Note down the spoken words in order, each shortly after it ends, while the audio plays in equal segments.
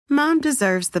Mom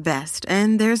deserves the best,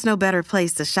 and there's no better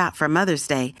place to shop for Mother's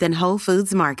Day than Whole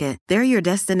Foods Market. They're your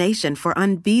destination for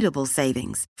unbeatable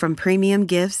savings, from premium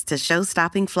gifts to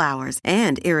show-stopping flowers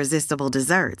and irresistible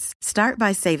desserts. Start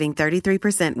by saving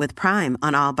 33% with Prime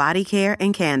on all body care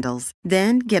and candles.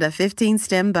 Then get a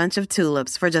 15-stem bunch of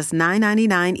tulips for just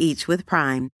 $9.99 each with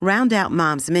Prime. Round out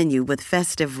Mom's menu with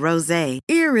festive rosé,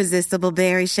 irresistible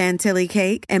berry chantilly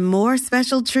cake, and more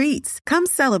special treats. Come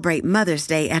celebrate Mother's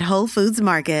Day at Whole Foods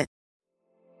Market.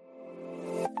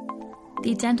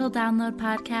 The Dental Download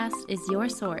Podcast is your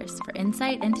source for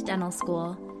insight into dental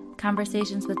school,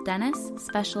 conversations with dentists,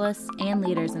 specialists, and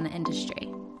leaders in the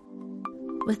industry.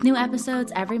 With new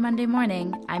episodes every Monday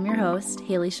morning, I'm your host,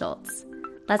 Haley Schultz.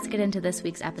 Let's get into this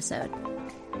week's episode.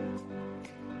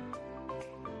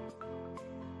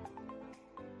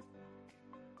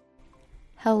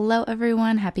 Hello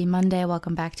everyone, happy Monday.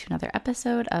 Welcome back to another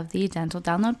episode of the Dental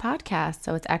Download Podcast.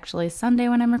 So it's actually Sunday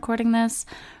when I'm recording this,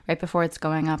 right before it's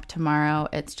going up tomorrow.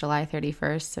 It's July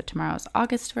 31st, so tomorrow is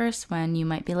August 1st when you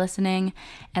might be listening.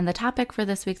 And the topic for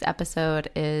this week's episode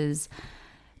is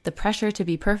the pressure to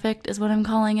be perfect is what I'm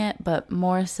calling it, but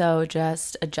more so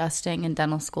just adjusting in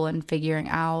dental school and figuring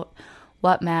out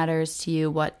what matters to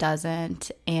you, what doesn't,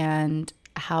 and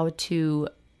how to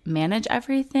manage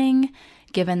everything.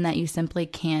 Given that you simply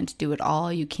can't do it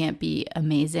all, you can't be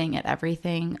amazing at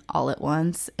everything all at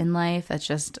once in life. That's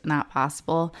just not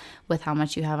possible with how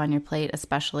much you have on your plate,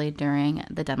 especially during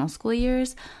the dental school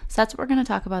years. So that's what we're going to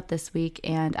talk about this week,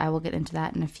 and I will get into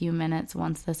that in a few minutes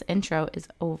once this intro is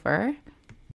over.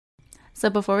 So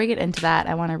before we get into that,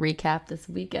 I want to recap this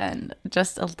weekend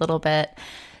just a little bit.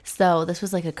 So this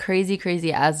was like a crazy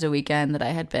ASDA weekend that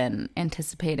I had been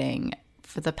anticipating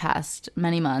for the past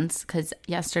many months, because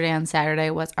yesterday on Saturday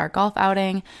was our golf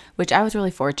outing, which I was really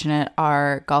fortunate.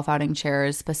 Our golf outing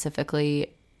chairs,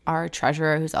 specifically our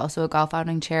treasurer, who's also a golf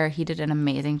outing chair, he did an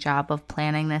amazing job of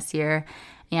planning this year,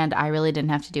 and I really didn't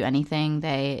have to do anything.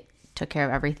 They took care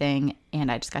of everything, and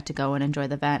I just got to go and enjoy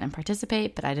the event and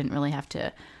participate, but I didn't really have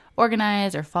to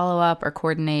organize or follow up or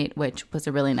coordinate, which was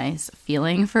a really nice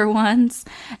feeling for once.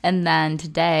 And then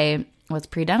today was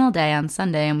pre-dental day on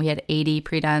Sunday, and we had 80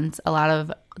 pre-dents. A lot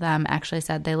of them actually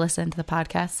said they listened to the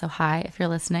podcast, so hi if you're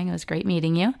listening. It was great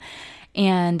meeting you.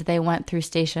 And they went through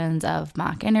stations of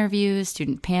mock interviews,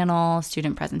 student panel,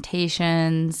 student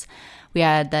presentations. We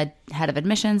had the head of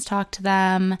admissions talk to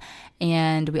them,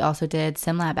 and we also did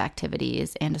sim lab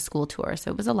activities and a school tour. So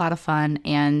it was a lot of fun,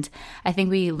 and I think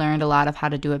we learned a lot of how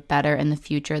to do it better in the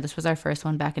future. This was our first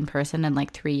one back in person in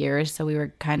like 3 years, so we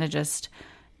were kind of just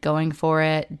going for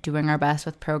it, doing our best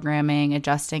with programming,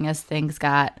 adjusting as things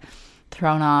got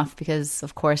thrown off, because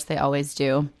of course they always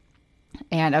do.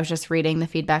 And I was just reading the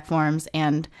feedback forms,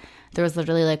 and there was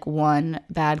literally like one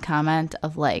bad comment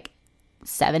of like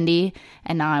 70,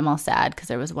 and now I'm all sad because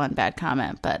there was one bad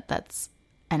comment, but that's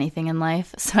anything in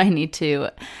life. So I need to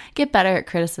get better at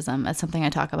criticism. That's something I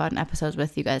talk about in episodes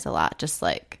with you guys a lot, just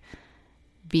like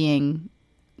being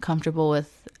comfortable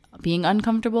with being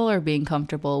uncomfortable or being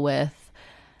comfortable with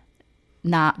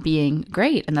not being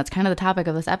great. And that's kind of the topic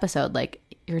of this episode. Like,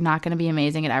 you're not going to be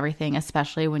amazing at everything,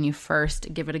 especially when you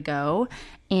first give it a go.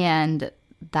 And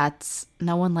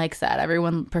no one likes that.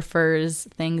 Everyone prefers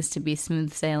things to be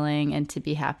smooth sailing and to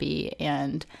be happy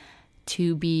and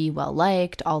to be well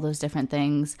liked, all those different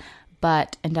things.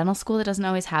 But in dental school, that doesn't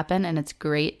always happen. And it's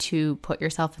great to put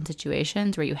yourself in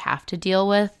situations where you have to deal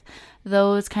with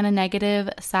those kind of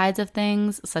negative sides of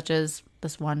things, such as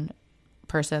this one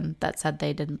person that said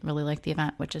they didn't really like the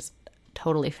event, which is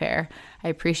totally fair. I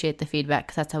appreciate the feedback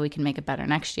because that's how we can make it better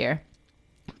next year.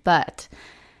 But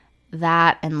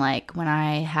that, and like when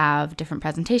I have different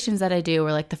presentations that I do,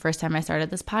 or like the first time I started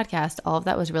this podcast, all of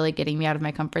that was really getting me out of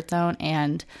my comfort zone,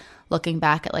 and looking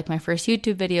back at like my first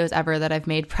YouTube videos ever that I've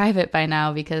made private by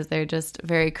now because they're just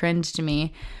very cringe to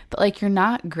me. But like, you're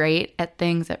not great at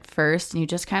things at first, and you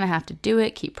just kind of have to do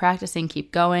it, keep practicing,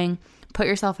 keep going. Put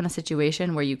yourself in a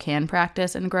situation where you can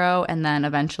practice and grow, and then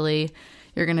eventually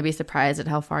you're going to be surprised at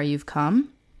how far you've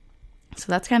come. So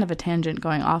that's kind of a tangent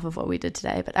going off of what we did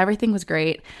today, but everything was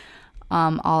great.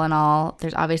 All in all,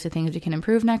 there's obviously things we can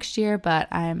improve next year, but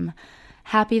I'm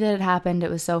happy that it happened. It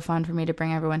was so fun for me to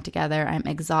bring everyone together. I'm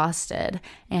exhausted,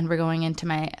 and we're going into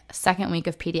my second week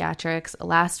of pediatrics.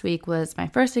 Last week was my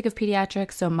first week of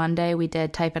pediatrics, so Monday we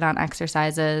did type it on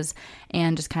exercises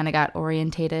and just kind of got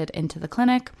orientated into the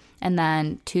clinic. And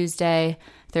then Tuesday,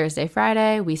 Thursday,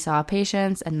 Friday, we saw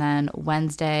patients, and then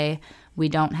Wednesday we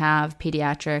don't have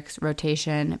pediatrics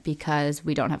rotation because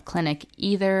we don't have clinic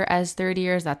either as third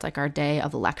years. That's like our day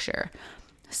of lecture.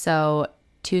 So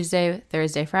Tuesday,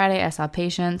 Thursday, Friday, I saw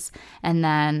patients, and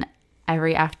then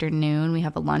every afternoon we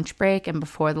have a lunch break, and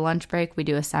before the lunch break we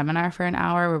do a seminar for an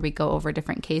hour where we go over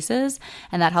different cases,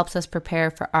 and that helps us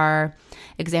prepare for our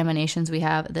examinations we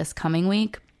have this coming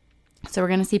week. So we're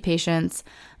going to see patients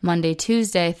Monday,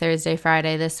 Tuesday, Thursday,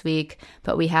 Friday this week,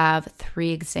 but we have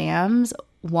 3 exams.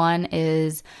 One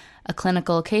is a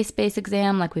clinical case-based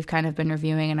exam like we've kind of been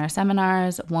reviewing in our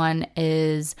seminars. One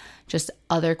is just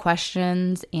other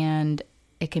questions, and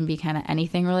it can be kind of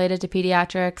anything related to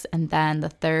pediatrics. And then the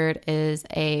third is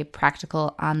a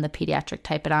practical on the pediatric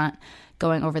typodont,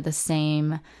 going over the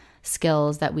same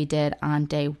skills that we did on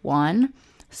day 1.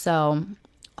 So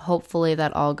hopefully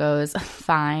that all goes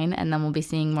fine, and then we'll be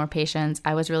seeing more patients.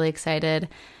 I was really excited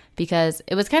because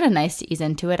it was kind of nice to ease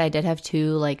into it. I did have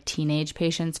 2 like teenage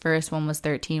patients first. One was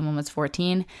 13, one was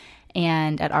 14.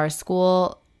 And at our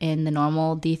school, in the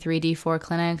normal D3, D4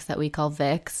 clinics that we call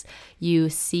VICs, you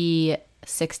see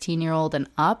 16-year-old and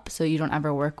up, so you don't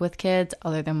ever work with kids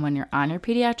other than when you're on your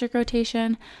pediatric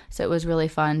rotation. So it was really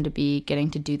fun to be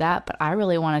getting to do that. But I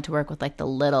really wanted to work with like the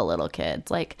little kids,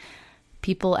 like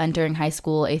people entering high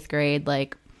school, 8th grade,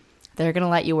 like they're going to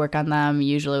let you work on them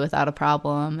usually without a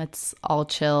problem. It's all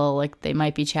chill. Like they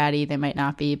might be chatty, they might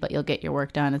not be, but you'll get your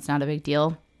work done. It's not a big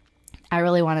deal. I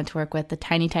really wanted to work with the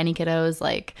tiny kiddos,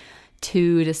 like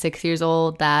 2 to 6 years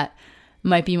old, that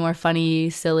might be more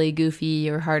funny, silly, goofy,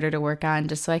 or harder to work on,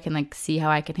 just so I can like see how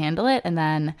I can handle it. And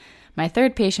then my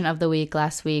third patient of the week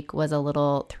last week was a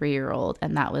little 3-year-old,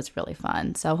 and that was really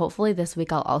fun. So hopefully this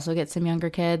week I'll also get some younger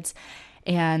kids.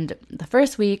 And the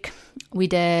first week we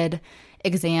did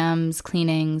exams,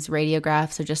 cleanings,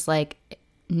 radiographs, so just like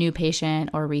new patient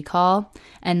or recall.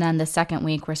 And then the second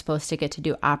week we're supposed to get to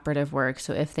do operative work.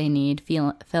 So if they need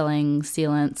fillings,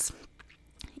 sealants,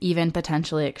 even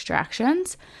potentially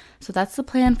extractions. So that's the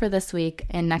plan for this week.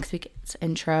 And next week's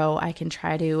intro, I can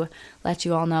try to let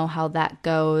you all know how that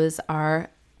goes. Our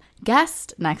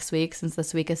guest next week, since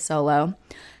this week is solo,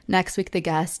 next week the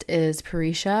guest is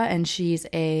Parisha, and she's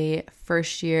a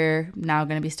first year, now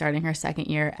going to be starting her second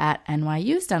year at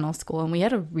NYU's dental school. And we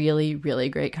had a really, really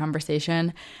great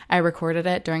conversation. I recorded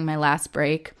it during my last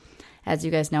break. As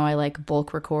you guys know, I like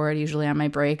bulk record usually on my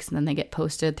breaks, and then they get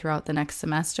posted throughout the next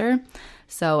semester.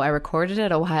 So I recorded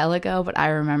it a while ago, but I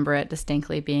remember it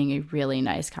distinctly being a really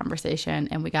nice conversation,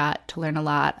 and we got to learn a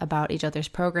lot about each other's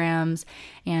programs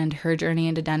and her journey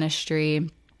into dentistry,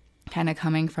 kind of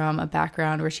coming from a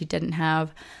background where she didn't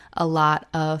have a lot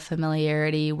of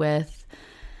familiarity with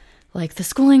like the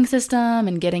schooling system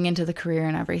and getting into the career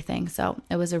and everything. So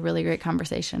it was a really great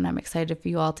conversation. I'm excited for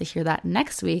you all to hear that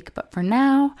next week. But for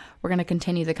now, we're going to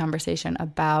continue the conversation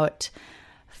about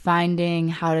finding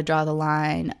how to draw the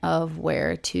line of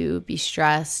where to be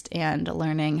stressed and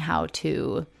learning how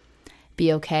to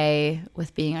be okay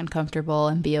with being uncomfortable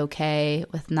and be okay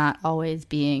with not always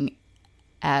being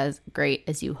as great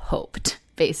as you hoped,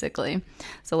 basically.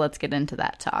 So let's get into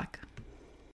that talk.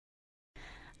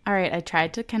 All right, I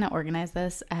tried to kind of organize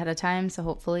this ahead of time, so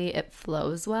hopefully it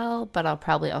flows well, but I'll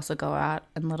probably also go out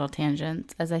in little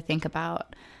tangents as I think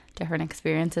about different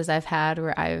experiences I've had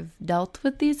where I've dealt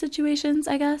with these situations,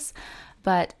 I guess.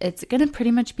 But it's going to pretty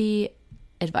much be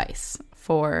advice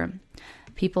for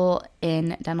people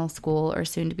in dental school or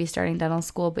soon to be starting dental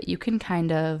school, but you can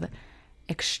kind of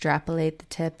extrapolate the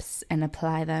tips and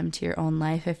apply them to your own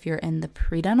life if you're in the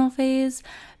pre-dental phase,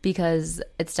 because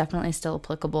it's definitely still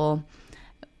applicable,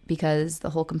 because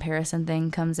the whole comparison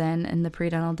thing comes in the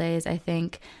pre-dental days, I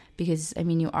think, because, I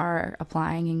mean, you are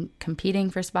applying and competing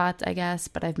for spots, I guess,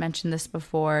 but I've mentioned this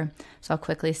before, so I'll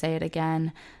quickly say it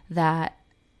again, that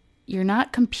you're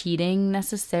not competing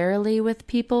necessarily with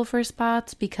people for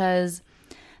spots, because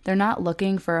they're not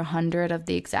looking for 100 of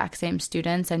the exact same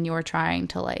students and you're trying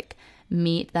to like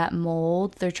meet that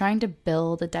mold. They're trying to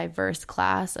build a diverse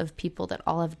class of people that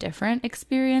all have different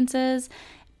experiences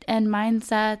and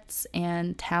mindsets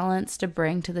and talents to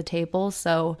bring to the table.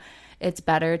 So it's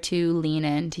better to lean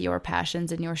into your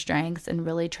passions and your strengths and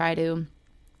really try to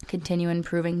continue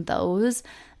improving those.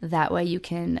 That way you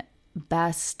can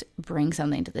best bring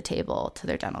something to the table to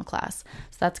their dental class.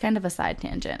 So that's kind of a side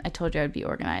tangent. I told you I'd be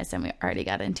organized and we already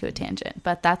got into a tangent,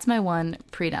 but that's my one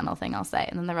pre-dental thing I'll say.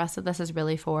 And then the rest of this is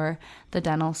really for the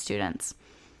dental students.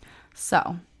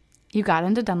 So you got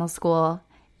into dental school.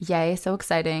 Yay, so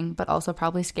exciting, but also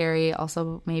probably scary,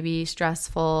 also maybe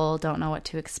stressful, don't know what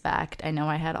to expect. I know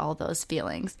I had all those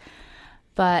feelings.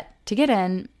 But to get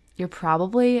in, you're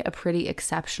probably a pretty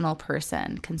exceptional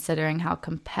person considering how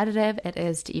competitive it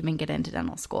is to even get into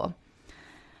dental school.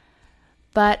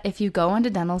 But if you go into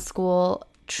dental school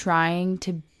trying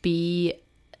to be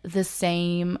the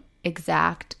same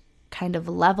exact kind of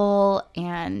level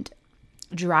and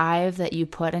drive that you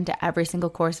put into every single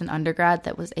course in undergrad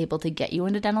that was able to get you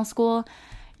into dental school,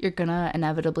 you're going to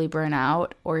inevitably burn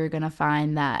out, or you're going to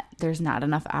find that there's not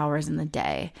enough hours in the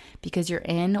day because you're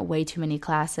in way too many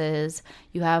classes.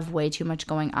 You have way too much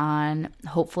going on.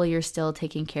 Hopefully you're still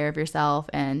taking care of yourself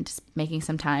and making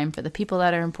some time for the people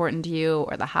that are important to you,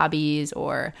 or the hobbies,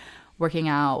 or working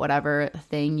out, whatever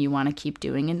thing you want to keep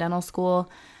doing in dental school.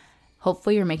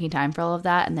 Hopefully you're making time for all of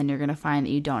that, and then you're going to find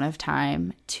that you don't have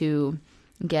time to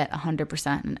get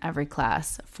 100% in every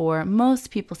class for most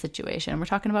people's situation. We're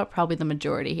talking about probably the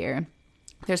majority here.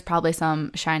 There's probably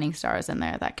some shining stars in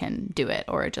there that can do it,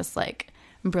 or just like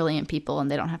brilliant people, and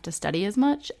they don't have to study as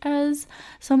much as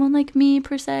someone like me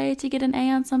per se to get an A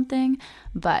on something.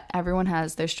 But everyone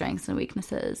has their strengths and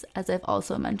weaknesses, as I've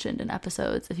also mentioned in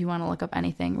episodes. If you want to look up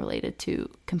anything related to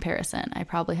comparison, I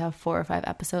probably have 4 or 5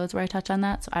 episodes where I touch on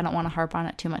that, so I don't want to harp on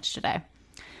it too much today.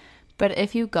 But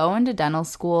if you go into dental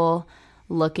school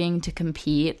looking to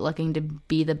compete, looking to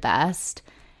be the best,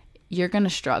 you're going to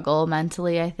struggle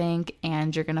mentally, I think,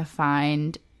 and you're going to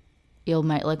find you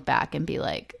might look back and be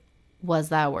like, was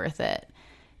that worth it?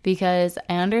 Because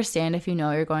I understand if you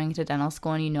know you're going to dental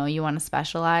school and you know you want to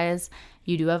specialize,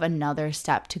 you do have another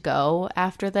step to go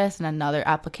after this and another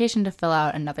application to fill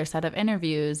out, another set of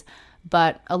interviews.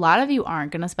 But a lot of you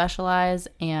aren't going to specialize,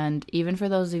 and even for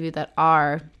those of you that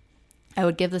are, I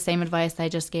would give the same advice I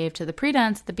just gave to the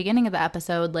pre-dents at the beginning of the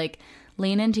episode, like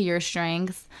lean into your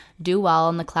strengths, do well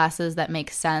in the classes that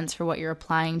make sense for what you're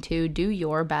applying to, do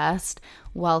your best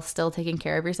while still taking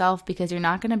care of yourself, because you're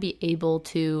not going to be able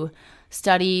to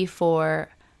study for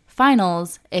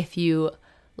finals if you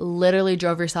literally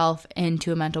drove yourself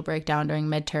into a mental breakdown during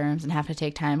midterms and have to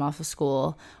take time off of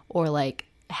school, or like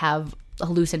have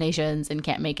hallucinations and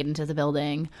can't make it into the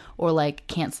building, or like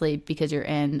can't sleep because you're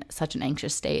in such an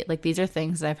anxious state. Like, these are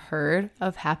things that I've heard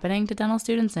of happening to dental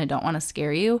students, and I don't want to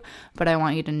scare you, but I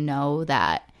want you to know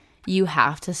that you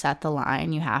have to set the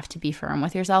line. You have to be firm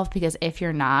with yourself, because if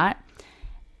you're not,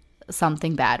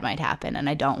 something bad might happen, and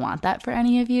I don't want that for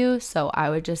any of you. So I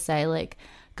would just say, like,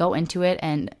 go into it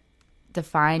and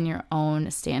define your own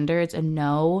standards and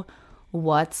know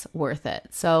what's worth it.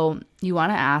 So you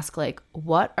want to ask, like,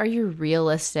 what are your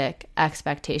realistic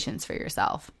expectations for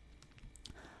yourself?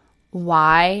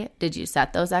 Why did you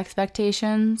set those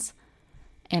expectations?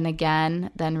 And again,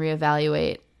 then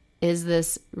reevaluate, is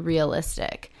this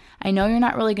realistic? I know you're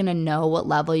not really going to know what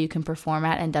level you can perform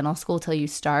at in dental school till you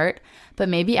start, but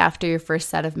maybe after your first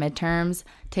set of midterms,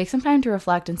 take some time to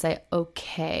reflect and say,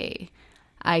 okay,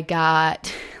 I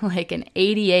got like an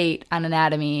 88 on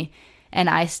anatomy, and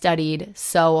I studied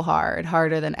so hard,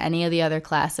 harder than any of the other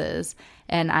classes,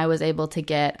 and I was able to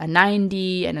get a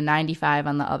 90 and a 95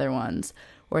 on the other ones,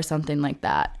 or something like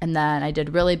that. And then I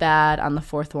did really bad on the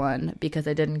 4th one because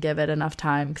I didn't give it enough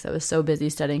time because I was so busy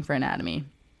studying for anatomy.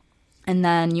 And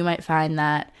then you might find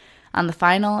that on the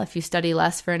final, if you study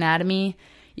less for anatomy,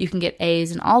 you can get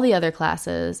A's in all the other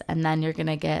classes, and then you're going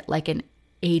to get like an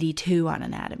 82 on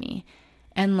anatomy.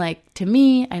 And like, to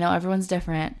me, I know everyone's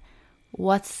different.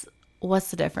 What's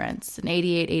the difference? An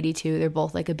 88, 82, they're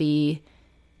both like a B.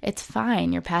 It's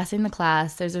fine. You're passing the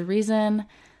class. There's a reason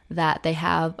that they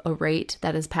have a rate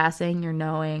that is passing. You're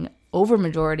knowing over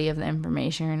majority of the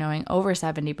information. You're knowing over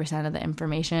 70% of the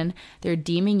information. They're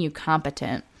deeming you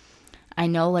competent. I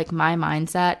know, like, my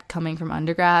mindset coming from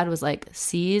undergrad was like,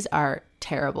 C's are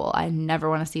terrible. I never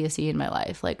want to see a C in my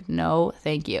life. Like, no,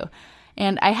 thank you.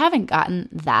 And I haven't gotten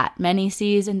that many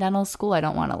C's in dental school. I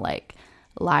don't want to like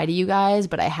lie to you guys,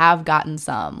 but I have gotten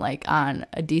some, like on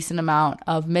a decent amount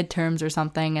of midterms or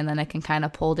something, and then I can kind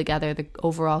of pull together the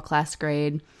overall class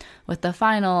grade with the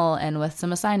final and with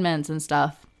some assignments and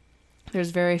stuff.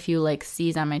 There's very few like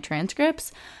C's on my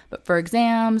transcripts, but for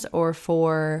exams or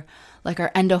for like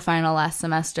our endo final last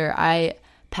semester, I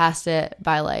passed it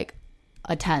by like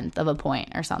 1/10 of a point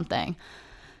or something.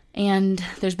 And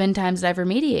there's been times that I've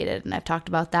remediated, and I've talked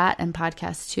about that in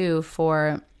podcasts too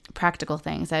for practical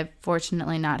things. I've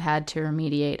fortunately not had to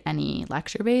remediate any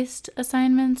lecture-based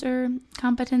assignments or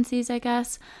competencies, I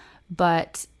guess.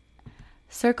 But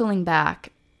circling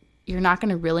back, you're not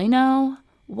going to really know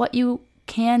what you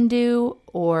can do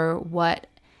or what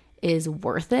is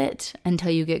worth it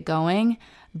until you get going.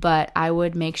 But I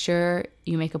would make sure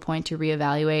you make a point to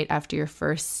reevaluate after your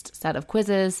first set of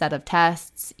quizzes, set of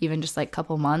tests, even just like a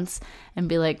couple months, and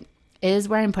be like, is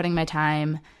where I'm putting my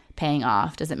time paying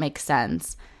off? Does it make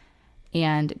sense?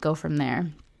 And go from there.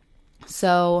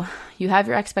 So you have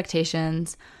your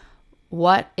expectations.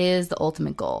 What is the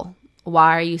ultimate goal?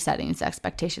 Why are you setting these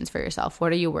expectations for yourself?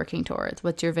 What are you working towards?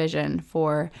 What's your vision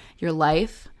for your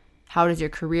life? How does your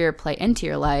career play into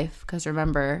your life? Because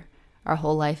remember, Our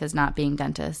whole life is not being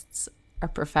dentists. Our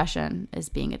profession is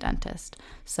being a dentist.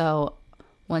 So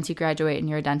once you graduate and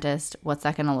you're a dentist, what's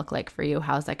that going to look like for you?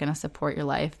 How's that going to support your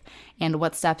life? And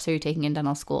what steps are you taking in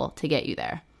dental school to get you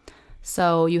there?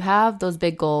 So you have those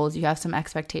big goals, you have some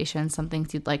expectations, some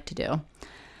things you'd like to do.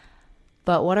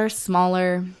 But what are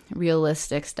smaller,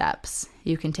 realistic steps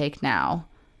you can take now?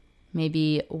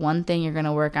 Maybe one thing you're going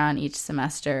to work on each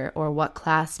semester, or what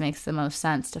class makes the most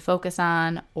sense to focus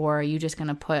on, or are you just going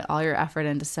to put all your effort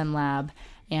into SimLab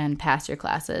and pass your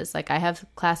classes? Like I have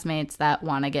classmates that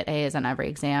want to get A's on every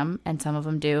exam, and some of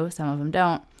them do, some of them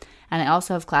don't. And I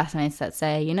also have classmates that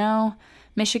say,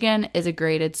 Michigan is a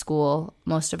graded school.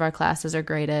 Most of our classes are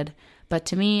graded. But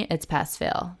to me, it's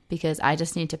pass-fail because I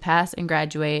just need to pass and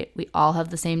graduate. We all have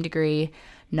the same degree.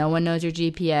 No one knows your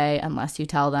GPA unless you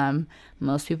tell them.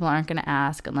 Most people aren't going to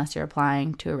ask unless you're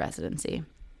applying to a residency.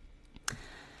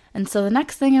 And so the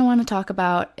next thing I want to talk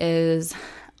about is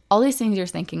all these things you're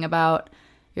thinking about,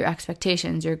 your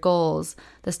expectations, your goals,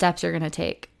 the steps you're going to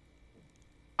take.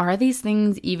 Are these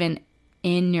things even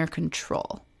in your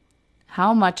control?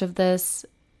 How much of this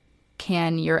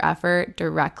can your effort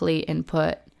directly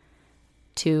input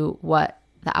to what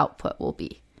the output will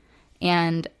be?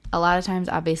 And a lot of times,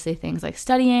 obviously, things like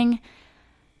studying,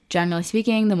 generally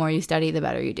speaking, the more you study, the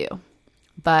better you do.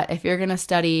 But if you're going to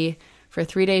study for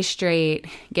 3 days straight,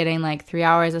 getting like 3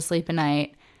 hours of sleep a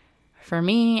night, for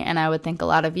me, and I would think a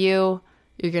lot of you,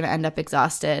 you're going to end up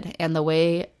exhausted. And the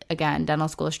way, again, dental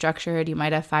school is structured, you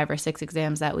might have 5 or 6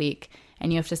 exams that week,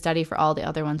 and you have to study for all the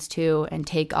other ones too, and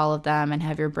take all of them and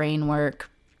have your brain work.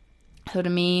 So to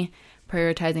me,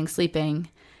 prioritizing sleeping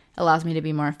allows me to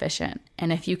be more efficient.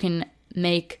 And if you can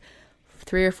make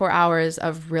 3 or 4 hours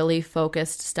of really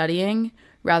focused studying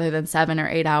rather than 7 or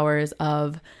 8 hours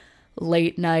of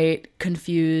late night,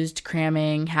 confused,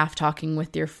 cramming, half talking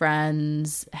with your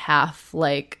friends, half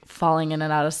like falling in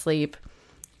and out of sleep,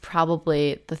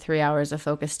 probably the 3 hours of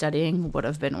focused studying would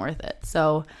have been worth it.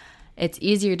 So it's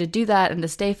easier to do that and to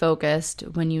stay focused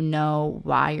when you know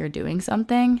why you're doing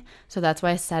something. So that's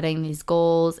why setting these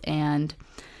goals and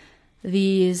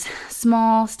these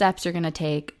small steps you're going to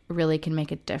take really can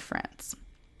make a difference.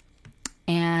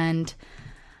 And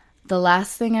the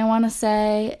last thing I want to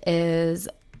say is,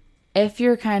 if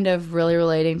you're kind of really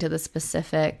relating to the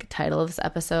specific title of this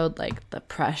episode, like the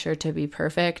pressure to be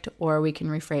perfect, or we can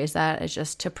rephrase that as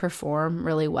just to perform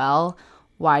really well,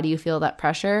 why do you feel that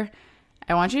pressure?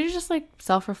 I want you to just like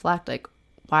self-reflect, like,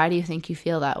 why do you think you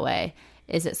feel that way?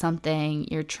 Is it something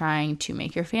you're trying to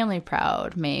make your family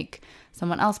proud, make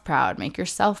someone else proud, make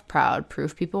yourself proud,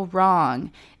 prove people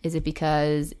wrong? Is it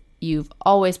because you've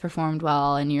always performed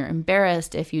well and you're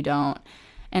embarrassed if you don't?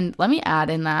 And let me add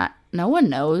in that no one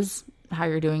knows how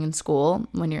you're doing in school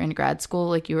when you're in grad school.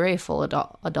 Like, you're a full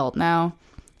adult now.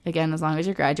 Again, as long as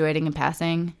you're graduating and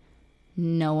passing,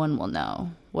 no one will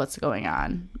know what's going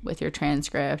on with your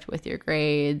transcript, with your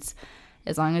grades.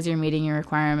 As long as you're meeting your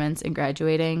requirements and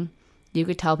graduating, you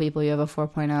could tell people you have a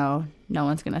 4.0. No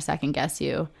one's going to second guess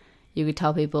you. You could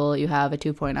tell people you have a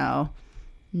 2.0.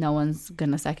 No one's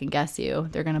going to second guess you.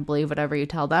 They're going to believe whatever you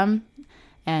tell them,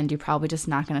 and you're probably just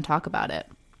not going to talk about it.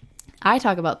 I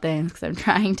talk about things because I'm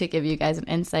trying to give you guys an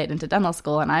insight into dental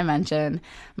school, and I mention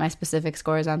my specific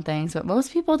scores on things, but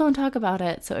most people don't talk about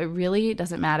it, so it really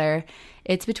doesn't matter.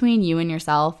 It's between you and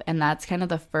yourself, and that's kind of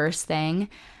the first thing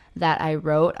that I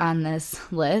wrote on this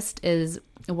list is,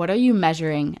 what are you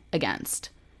measuring against?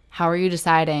 How are you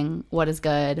deciding what is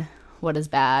good, what is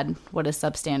bad, what is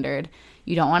substandard?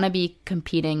 You don't want to be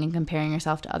competing and comparing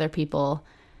yourself to other people,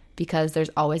 because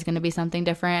there's always going to be something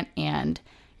different, and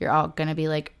you're all going to be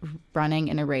like running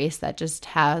in a race that just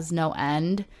has no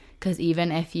end. Because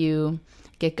even if you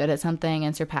get good at something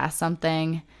and surpass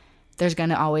something, there's going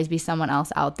to always be someone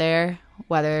else out there,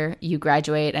 whether you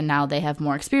graduate and now they have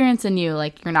more experience than you.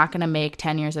 Like, you're not going to make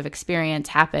 10 years of experience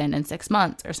happen in 6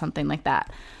 months or something like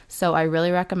that. So I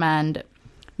really recommend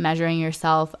measuring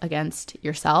yourself against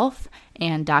yourself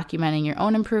and documenting your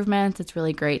own improvements. It's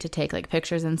really great to take like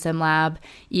pictures in SimLab,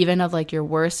 even of like your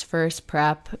worst first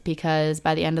prep, because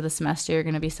by the end of the semester, you're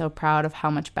going to be so proud of how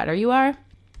much better you are.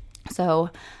 So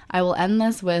I will end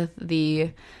this with the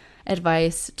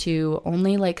advice to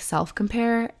only like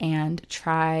self-compare and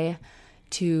try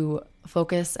to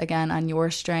focus again on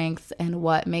your strengths and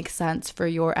what makes sense for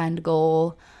your end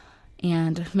goal.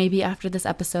 And maybe after this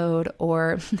episode,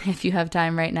 or if you have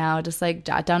time right now, just like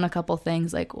jot down a couple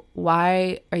things like,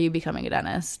 why are you becoming a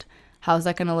dentist? How's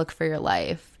that going to look for your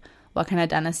life? What kind of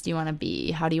dentist do you want to be?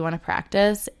 How do you want to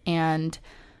practice? And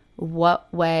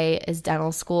what way is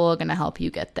dental school going to help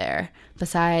you get there?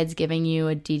 Besides giving you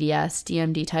a DDS,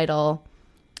 DMD title,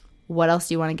 what else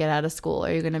do you want to get out of school?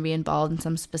 Are you going to be involved in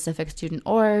some specific student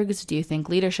orgs? Do you think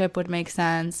leadership would make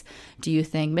sense? Do you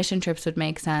think mission trips would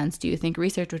make sense? Do you think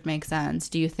research would make sense?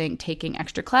 Do you think taking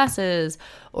extra classes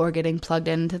or getting plugged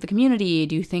into the community?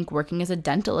 Do you think working as a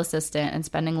dental assistant and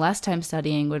spending less time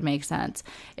studying would make sense?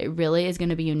 It really is going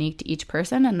to be unique to each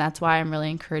person, and that's why I'm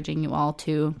really encouraging you all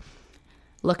to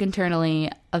look internally,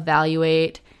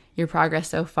 evaluate your progress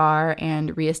so far,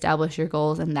 and reestablish your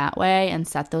goals in that way and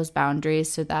set those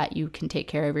boundaries so that you can take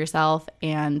care of yourself.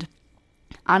 And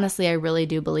honestly, I really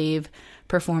do believe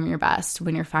perform your best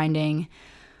when you're finding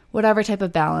whatever type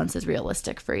of balance is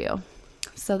realistic for you.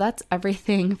 So that's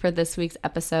everything for this week's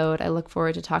episode. I look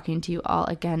forward to talking to you all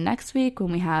again next week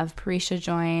when we have Parisha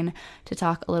join to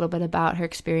talk a little bit about her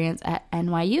experience at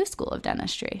NYU School of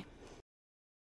Dentistry.